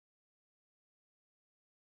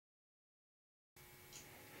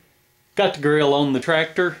Got the grill on the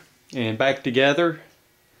tractor and back together.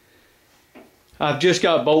 I've just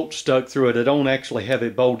got bolts stuck through it. I don't actually have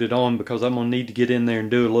it bolted on because I'm going to need to get in there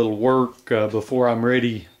and do a little work before I'm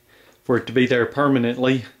ready for it to be there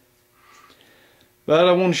permanently. But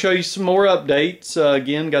I want to show you some more updates.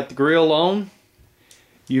 Again, got the grill on.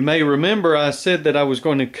 You may remember I said that I was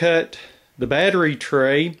going to cut the battery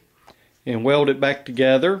tray and weld it back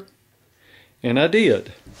together, and I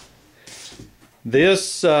did.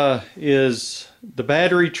 This is the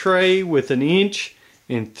battery tray with 1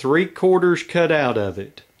 3/4 inches cut out of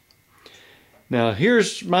it. Now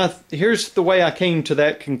here's the way I came to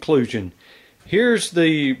that conclusion. Here's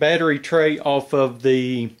the battery tray off of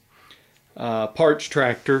the parts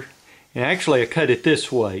tractor, and actually I cut it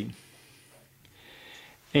this way.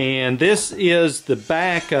 And this is the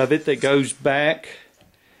back of it that goes back,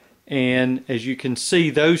 and as you can see,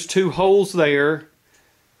 those 2 holes there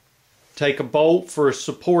take a bolt for a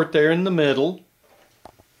support there in the middle.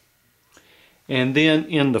 And then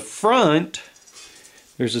in the front,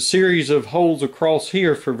 there's a series of holes across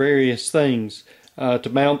here for various things. To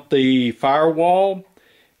mount the firewall,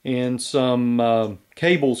 and some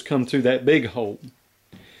cables come through that big hole.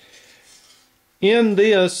 In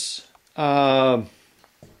this,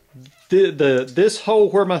 this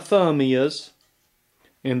hole where my thumb is,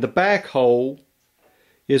 and the back hole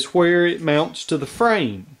is where it mounts to the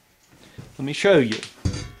frame. Let me show you.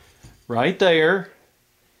 Right there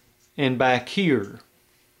and back here.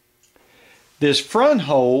 This front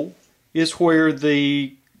hole is where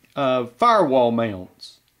the firewall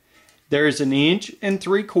mounts. There's 1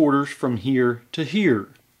 3/4 inches from here to here,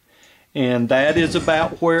 and that is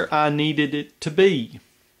about where I needed it to be.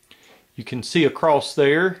 You can see across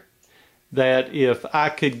there that if I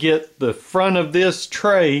could get the front of this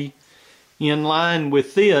tray in line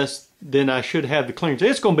with this, then I should have the clearance.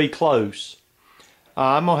 It's going to be close.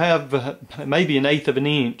 I'm going to have maybe 1/8 of an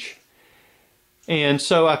inch. And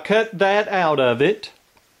so I cut that out of it,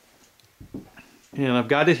 and I've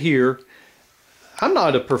got it here. I'm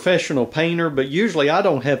not a professional painter, but usually I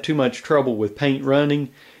don't have too much trouble with paint running.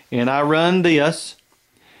 And I run this.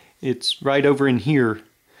 It's right over in here.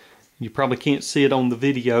 You probably can't see it on the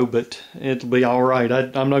video, but it'll be all right.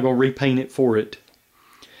 I'm not going to repaint it for it.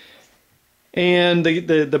 And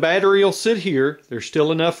the battery will sit here. There's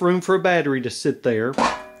still enough room for a battery to sit there.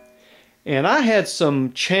 And I had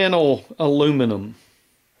some channel aluminum.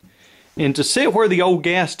 And to sit where the old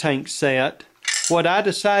gas tank sat, what I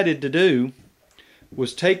decided to do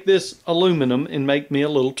was take this aluminum and make me a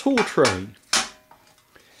little tool tray.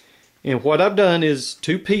 And what I've done is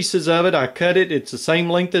 2 pieces of it. I cut it. It's the same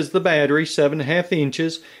length as the battery, 7.5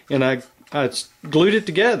 inches, and I glued it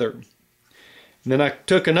together. And then I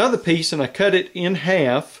took another piece and I cut it in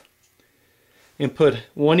half and put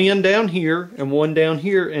one end down here and one down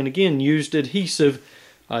here, and again used adhesive,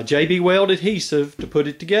 JB Weld adhesive, to put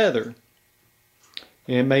it together.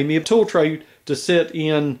 And made me a tool tray to sit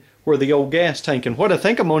in where the old gas tank. And what I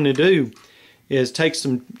think I'm going to do is take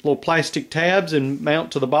some little plastic tabs and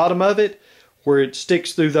mount to the bottom of it where it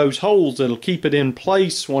sticks through those holes. It'll keep it in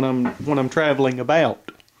place when I'm traveling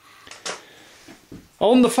about.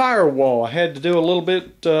 On the firewall, I had to do a little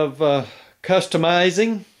bit of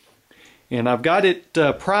customizing, and I've got it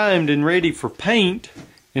primed and ready for paint.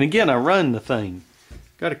 And again, I run the thing.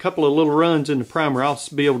 Got a couple of little runs in the primer. I'll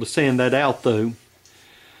be able to sand that out though.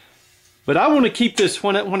 But I want to keep this,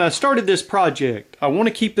 when I started this project, I want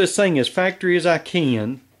to keep this thing as factory as I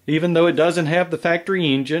can, even though it doesn't have the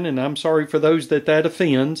factory engine, and I'm sorry for those that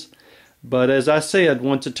offends. But as I said,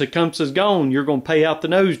 once the Tecumseh's gone, you're going to pay out the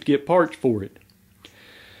nose to get parts for it.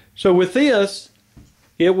 So with this,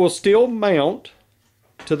 it will still mount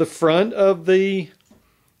to the front of the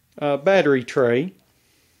battery tray.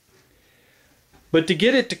 But to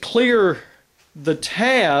get it to clear the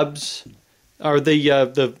tabs, or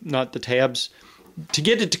not the tabs, to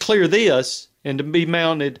get it to clear this and to be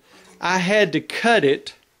mounted, I had to cut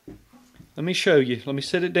it. Let me show you. Let me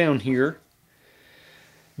set it down here.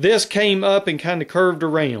 This came up and kind of curved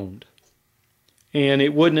around, and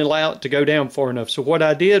it wouldn't allow it to go down far enough. So what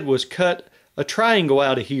I did was cut a triangle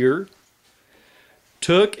out of here,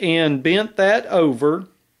 took and bent that over,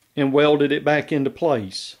 and welded it back into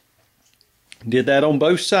place. Did that on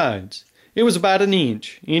both sides. It was about 1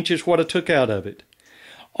 inch. Inch is what I took out of it.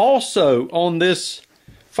 Also, on this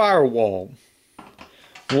firewall,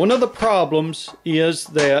 one of the problems is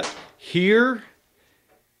that here,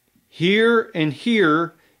 here, and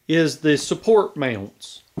here is the support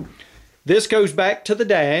mounts. This goes back to the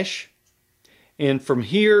dash, and from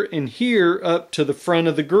here and here up to the front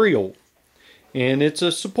of the grill. And it's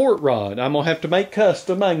a support rod. I'm going to have to make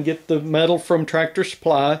custom. I can get the metal from Tractor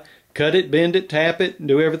Supply cut it, bend it, tap it, and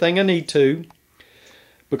do everything I need to,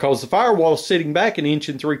 because the firewall is sitting back 1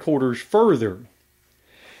 3/4 inches further.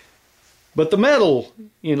 But the metal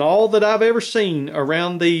in all that I've ever seen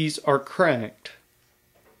around these are cracked.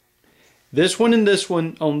 This one and this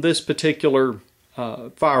one on this particular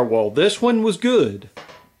firewall. This one was good.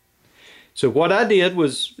 So what I did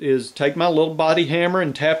is take my little body hammer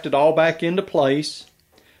and tapped it all back into place,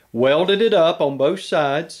 welded it up on both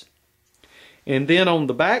sides, and then on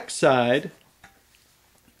the back side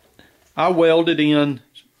I welded in,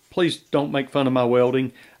 please don't make fun of my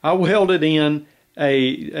welding, I welded in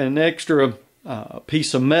an extra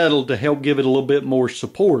piece of metal to help give it a little bit more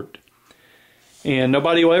support. And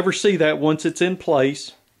nobody will ever see that once it's in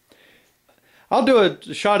place. I'll do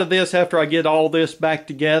a shot of this after I get all this back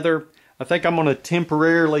together. I think I'm going to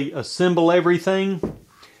temporarily assemble everything,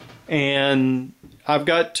 and I've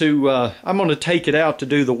got to, I'm going to take it out to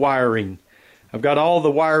do the wiring. I've got all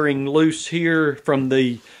the wiring loose here from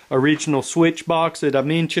the original switch box that I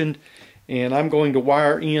mentioned, and I'm going to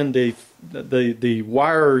wire in the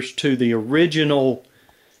wires to the original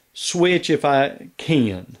switch if I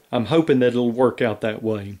can. I'm hoping that it'll work out that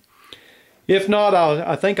way. If not,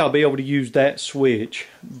 I think I'll be able to use that switch,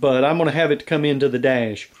 but I'm going to have it come into the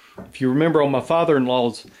dash. If you remember on my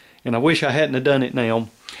father-in-law's, and I wish I hadn't have done it now,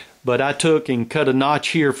 but I took and cut a notch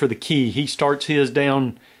here for the key. He starts his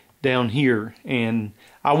down here, and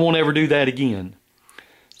I won't ever do that again.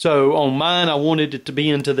 So on mine, I wanted it to be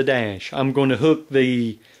into the dash. I'm going to hook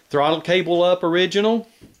the throttle cable up original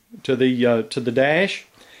to the dash,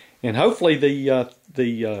 and hopefully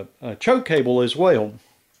the choke cable as well.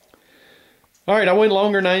 All right, I went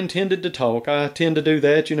longer than I intended to talk. I tend to do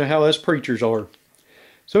that. You know how us preachers are.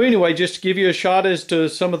 So anyway, just to give you a shot as to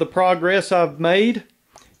some of the progress I've made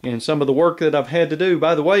and some of the work that I've had to do.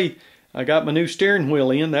 By the way, I got my new steering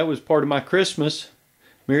wheel in. That was part of my Christmas.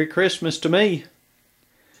 Merry Christmas to me.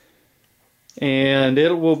 And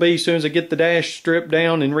it will be, as soon as I get the dash stripped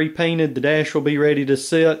down and repainted, the dash will be ready to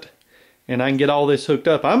sit, and I can get all this hooked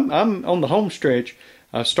up. I'm on the home stretch.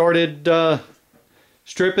 I started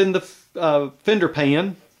stripping the fender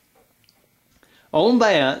pan on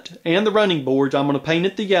that and the running boards. I'm going to paint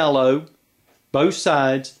it the yellow, both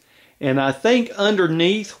sides, and I think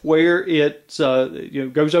underneath where it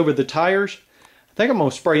goes over the tires, I think I'm going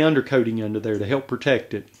to spray undercoating under there to help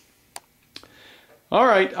protect it. All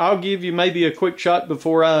right, I'll give you maybe a quick shot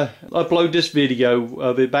before I upload this video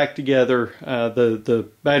of it back together, the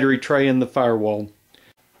battery tray and the firewall.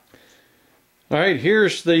 All right,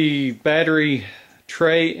 here's the battery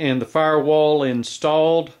tray and the firewall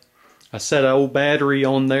installed. I set an old battery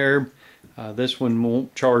on there. This one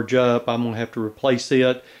won't charge up. I'm going to have to replace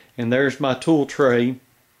it. And there's my tool tray.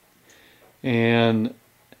 And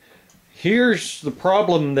here's the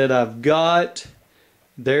problem that I've got.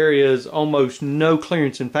 There is almost no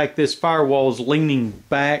clearance. In fact, this firewall is leaning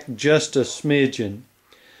back just a smidgen.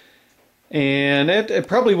 And it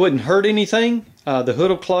probably wouldn't hurt anything. The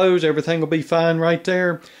hood will close. Everything will be fine right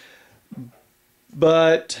there.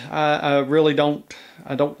 But I really don't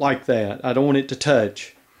like that. I don't want it to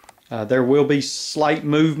touch. There will be slight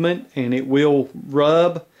movement and it will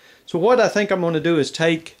rub. So what I think I'm going to do is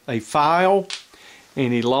take a file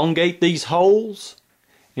and elongate these holes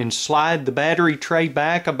and slide the battery tray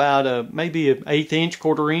back about maybe an 1/8 inch,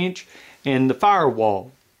 1/4 inch, and the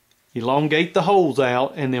firewall. Elongate the holes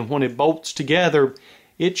out, and then when it bolts together,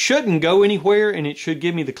 it shouldn't go anywhere and it should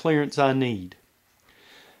give me the clearance I need.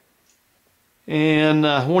 And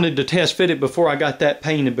I wanted to test fit it before I got that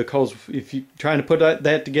painted, because if you're trying to put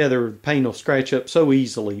that together, paint will scratch up so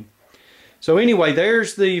easily. So anyway,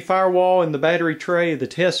 there's the firewall and the battery tray, the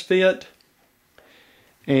test fit.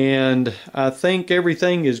 And I think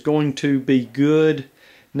everything is going to be good.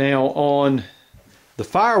 Now on the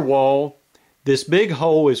firewall, this big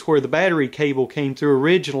hole is where the battery cable came through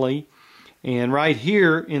originally. And right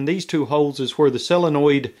here in these two holes is where the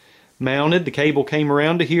solenoid mounted. The cable came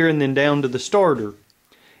around to here and then down to the starter.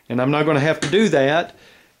 And I'm not going to have to do that.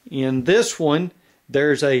 In this one,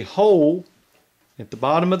 there's a hole at the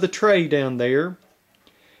bottom of the tray down there.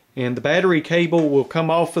 And the battery cable will come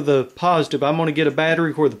off of the positive. I'm going to get a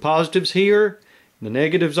battery where the positive's here, the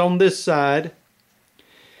negative's on this side.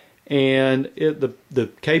 And the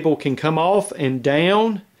cable can come off and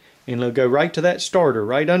down, and it'll go right to that starter.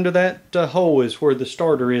 Right under that hole is where the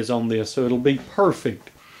starter is on this, so it'll be perfect.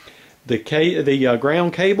 The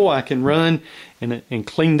ground cable I can run and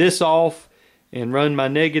clean this off and run my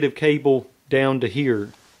negative cable down to here.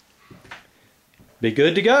 Be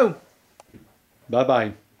good to go.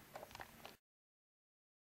 Bye-bye.